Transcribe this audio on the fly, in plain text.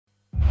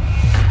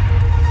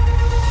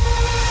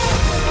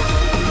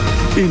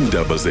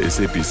Indaba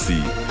ze-SABC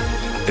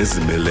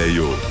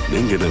ezimeleyo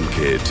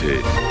nengenamkhethe.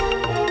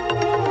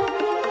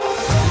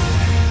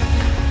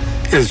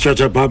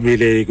 Esitshatsha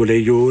phambili kule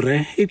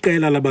yure,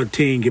 iqela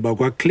labathengi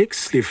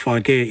bakwa-Clicks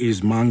lifake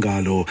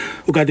izimangalo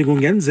ukanti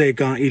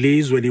kungenzeka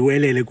ilizwe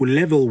liwelele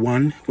ku-level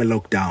 1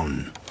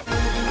 we-lockdown.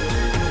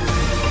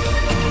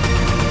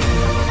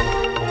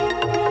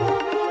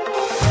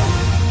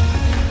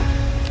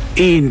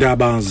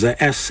 Iindaba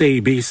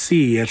ze-SABC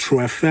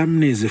True FM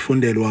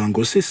nizifundelwa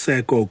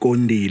nguSiseko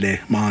Kondile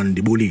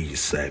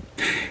Mandibulise.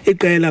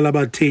 Iqela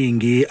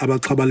labathengi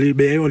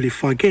abaxhabalibeyo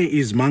lifake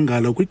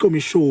izimangalo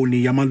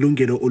kwikomishoni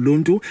yamalungelo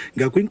oluntu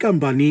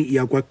ngakwinkampani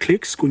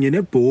yakwa-Clicks kunye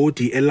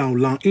nebhodi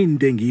elawula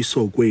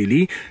intengiso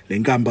kweli. Le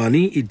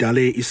nkampani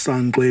idale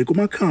isankxwe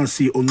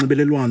kumakhasi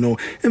onxibelelwano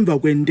emva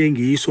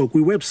kwentengiso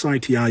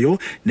kwiwebsayithi yayo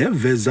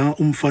neveza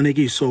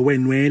umfanekiso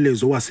weenwele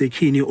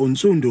zowasetyhini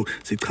ontsundu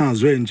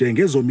zichazwe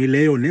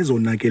njengezomileyo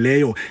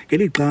nezonakeleyo,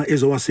 ngelixa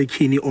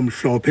ezowasetyhini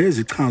omhlophe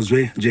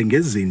zichazwe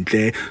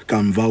njengezintle.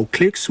 Kamva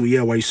uClicks uye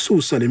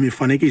wayisusa le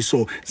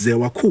mifanekiso ze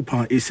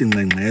wakhupha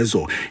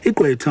isingxengxezo.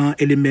 Igqwetha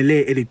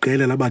elimele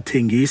eliqela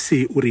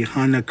labathengisi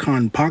uRihanna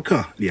Khan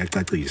Parker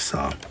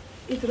liyacacisa.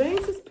 It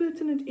raises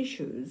pertinent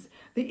issues,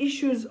 the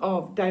issues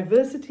of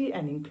diversity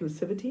and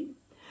inclusivity.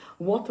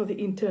 What are the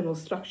internal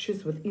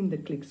structures within the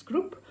Clicks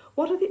group?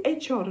 What are the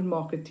HR and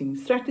marketing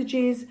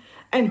strategies?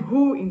 And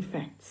who, in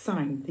fact,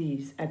 signed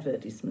these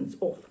advertisements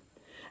off?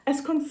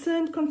 As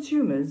concerned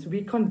consumers,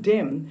 we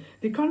condemn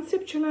the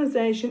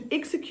conceptualization,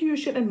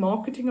 execution and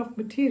marketing of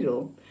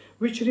material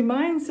which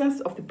reminds us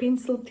of the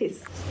pencil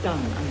tests done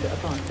under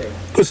apartheid.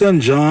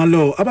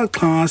 Kusenjalo,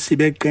 abaxhasi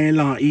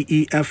beqela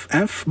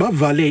i-EFF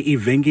bavale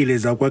ivenkile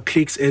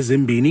zakwa-Clicks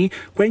ezimbini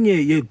kwenye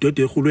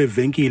yedodorhu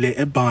lwevenkile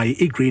eBhayi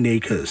iGreen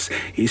Acres.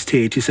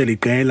 Isithethi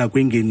seliqela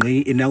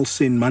kwingingqi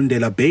iNelson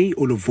Mandela Bay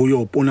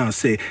uLuvuyo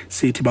Ponase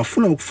sithi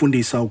bafuna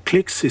ukufundisa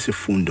uClicks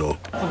isifundo.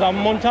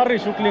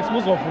 Sizamonitorisha uClicks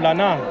buzovula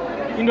na.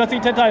 Into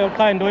esiyithethayo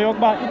qha into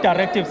yokuba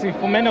i-directive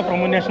sifumene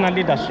from national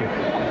leadership.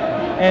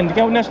 And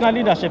the national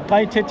leadership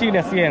xa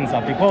ithethile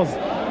siyenza because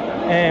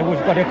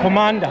we've got a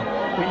commander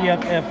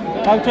kwi-EFF.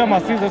 Xa kuthiwe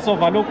masize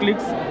sovala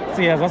uClicks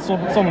siyeza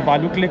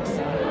somvala uClicks.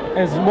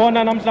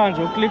 Ezibona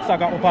namhlanje uClicks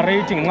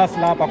aka-operating nxa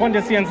silapha konto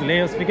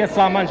esiyenzileyo sifike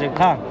samanje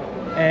qha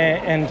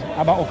and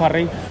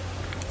aba-operate.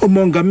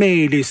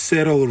 Umongameli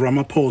Cyril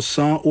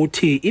Ramaphosa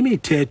uthi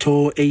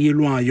imithetho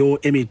eyilwayo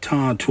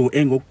emithathu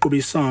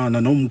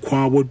engokuqubisana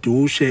nomkhwa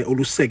wodushe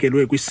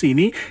olusekelwe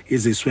kwisini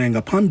iziswe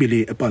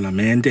ngaphambili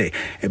eParlamente.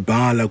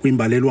 Ebhala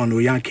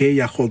kwimbalelwano yakhe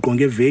yarhoqo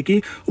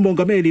ngeveki,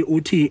 umongameli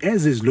uthi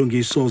ezi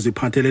zilungiso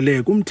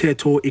ziphathelele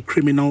kumthetho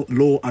i-Criminal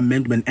Law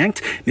Amendment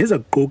Act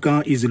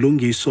nezaquka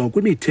izilungiso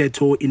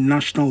kwimithetho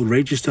i-National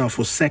Register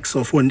for Sex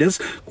Offenders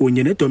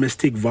kunye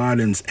ne-Domestic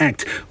Violence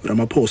Act.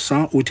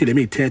 Ramaphosa uthi le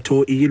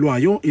mithetho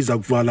iyilwayo iza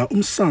kuvala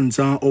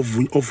umsantsa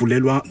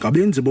ovulelwa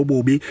ngabenzi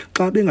bobubi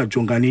xa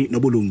bengajongani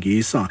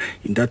nobulungisa.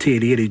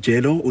 Intatheli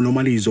yelijelo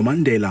uNomalizo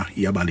Mandela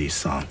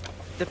yabalisa.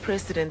 The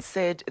President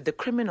said the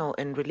Criminal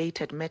and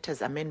Related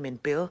Matters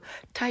Amendment Bill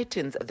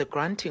tightens the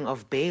granting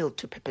of bail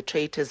to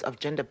perpetrators of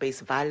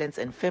gender-based violence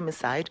and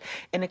femicide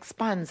and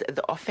expands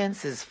the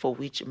offences for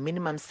which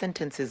minimum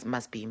sentences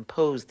must be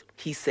imposed.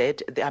 He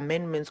said the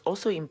amendments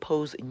also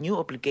impose new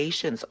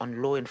obligations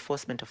on law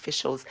enforcement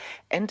officials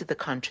and the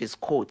country's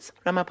courts.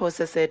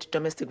 Ramaphosa said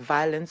domestic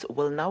violence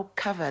will now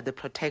cover the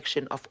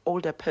protection of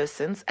older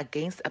persons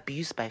against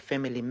abuse by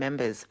family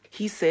members.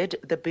 He said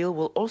the bill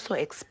will also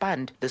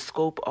expand the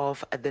scope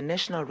of the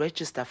National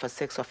Register for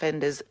Sex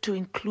Offenders to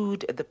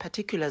include the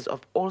particulars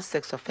of all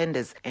sex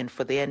offenders and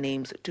for their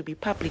names to be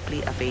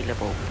publicly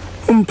available.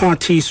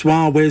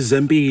 Umphathiswa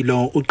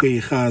wezempilo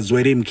uGqirha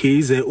Zweli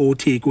Mkhize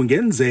uthi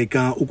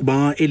kungenzeka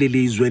ukuba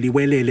elilizwe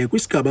liwelele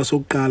kwisigaba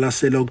sokuqala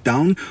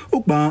se-lockdown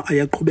ukuba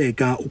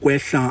ayaqhubeka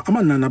ukwehla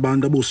amanani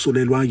abantu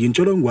abosulelwa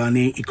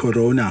yintsholongwane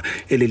i-corona.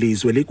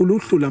 Elilizwe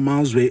likuluhlu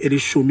lamazwe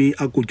elishumi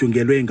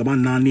agutyungelwe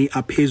ngamanani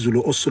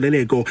aphezulu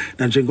osuleleko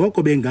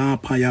nanjengoko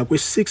bengaphaya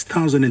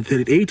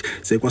kwe-6,038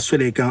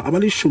 zekwasweleka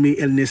abalishumi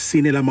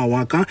elinesine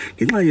lamawaka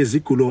ngenxa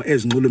yezigulo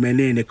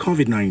ezinxulumene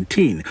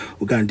ne-COVID-19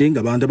 ukanti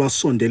ngabantu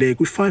abasondele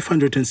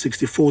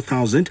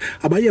kwi-564,000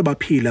 abaye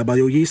baphila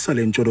bayoyisa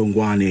le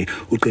ntsholongwane.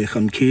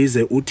 uGqirha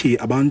Mkhize uthi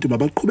abantu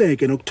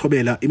mabaqhubeke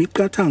nokuthobela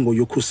imiqathango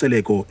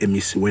yokhuseleko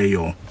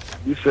emisiweyo.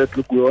 We said,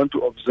 look, we want to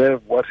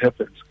observe what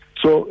happens.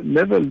 So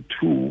level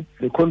 2,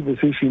 the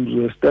conversations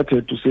were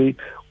started to say,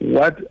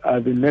 what are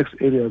the next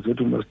areas that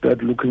we must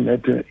start looking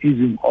at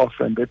easing off,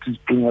 and that is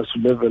bring us to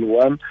level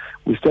 1.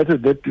 We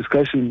started that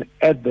discussion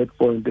at that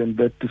point, and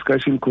that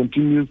discussion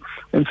continues.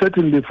 And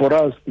certainly for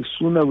us, the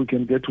sooner we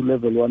can get to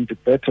level 1, the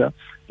better,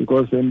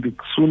 because then the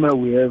sooner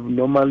we have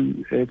normal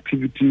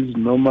activities,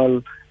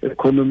 normal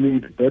economy,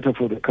 the better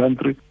for the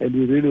country. And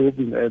we're really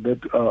hoping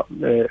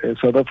that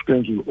South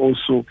Africans will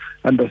also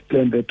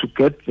understand that to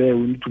get there,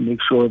 we need to make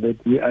sure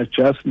that we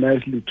adjust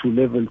nicely to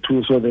level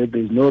 2 so that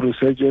there's no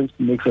resurgence,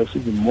 makes us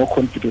even more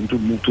confident to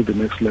move to the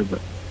next level.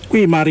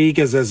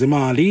 Kwiimarike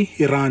zezimali,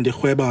 irandi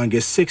irhweba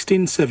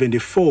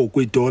nge-16.74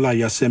 kwidola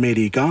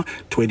yaseMelika,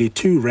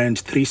 22 rand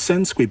 3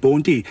 cents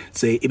kwiponti,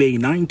 ze ibe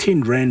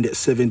yi-19 rand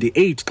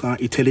 78 xa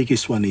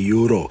ithelekiswa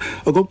ne-euro.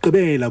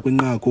 Okokugqibela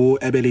kwinqaku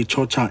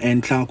ebelitshotsha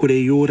entla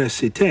kule yure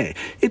sithe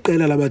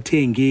iqela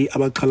labathengi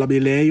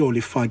abaxhalabileyo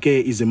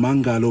lifake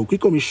izimangalo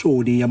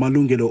kwikomishoni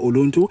yamalungelo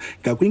oluntu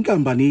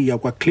ngakwinkampani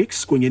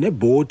yakwaClicks kunye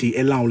nebhodi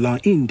elawula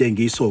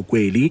iintengiso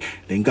kweli.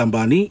 Le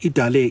nkampani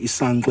idale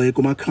isankxwe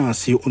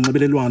kumakhasi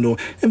onxibelelwano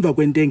emva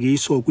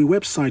kwentengiso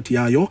kwiwebsite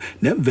yayo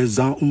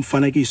neveza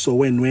umfanekiso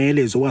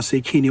weenwele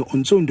zowasetyhini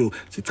ontsundu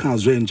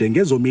zichazwe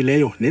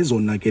njengezomileyo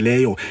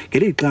nezonakeleyo,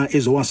 ngelixa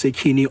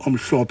ezowasetyhini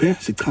omhlophe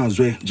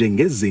zichazwe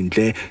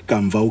njengezintle.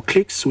 Kamva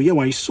uClicks uye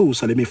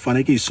wayisusa le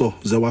mifanekiso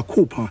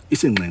zawakhupha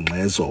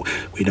isingxengxezo.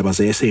 Kwiindaba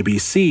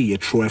ze-SABC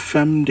ye-True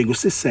FM,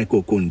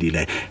 ndingusiseko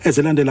Kundile.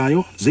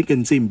 Ezilandelayo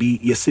zingentsimbi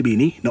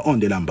yesibini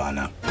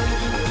no-Ondelambana.